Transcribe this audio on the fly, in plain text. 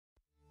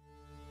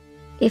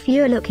If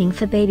you're looking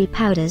for baby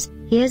powders,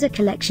 here's a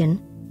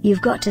collection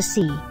you've got to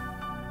see.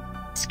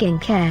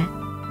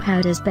 Skincare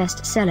Powders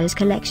Best Sellers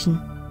Collection.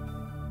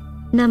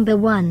 Number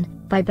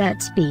 1, by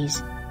Burt's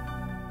Bees.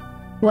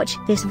 Watch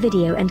this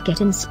video and get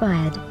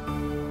inspired.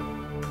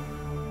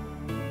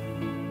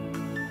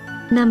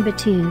 Number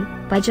 2,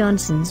 by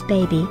Johnson's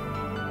Baby.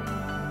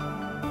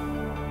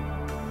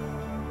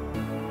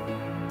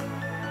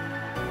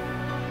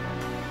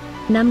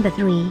 Number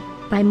 3,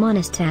 by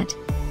Monistat.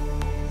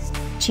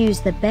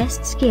 Choose the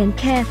best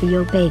skincare for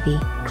your baby,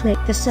 click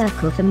the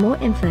circle for more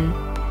info.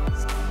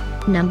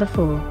 Number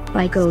 4,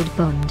 by Gold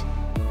Bond.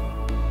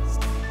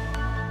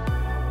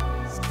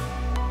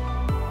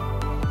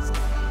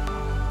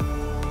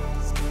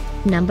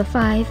 Number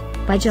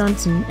 5, by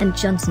Johnson &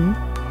 Johnson.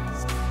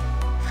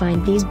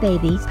 Find these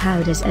baby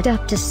powders at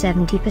up to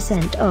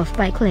 70% off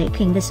by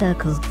clicking the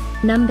circle.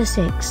 Number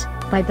 6,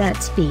 by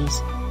Burt's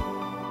Bees.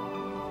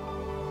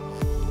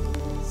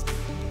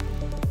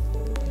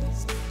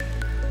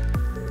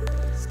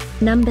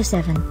 Number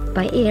 7,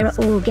 by Era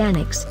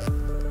Organics.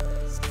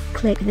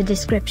 Click the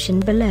description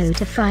below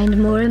to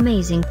find more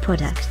amazing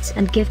products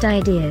and gift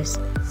ideas.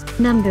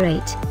 Number 8,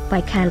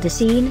 by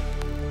Caldecine.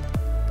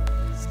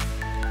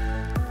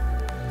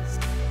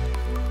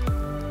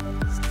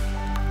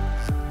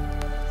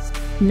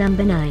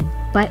 Number 9,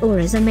 by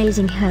Aura's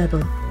Amazing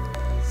Herbal.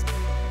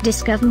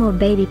 Discover more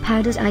baby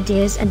powders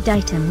ideas and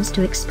items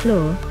to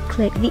explore,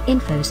 click the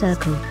info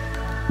circle.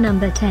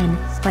 Number 10,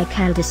 by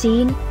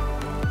Caldecine.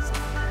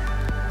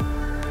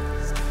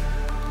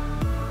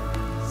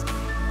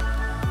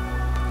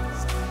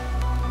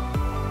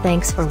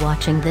 Thanks for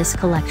watching this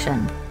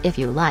collection. If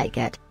you like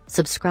it,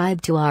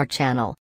 subscribe to our channel.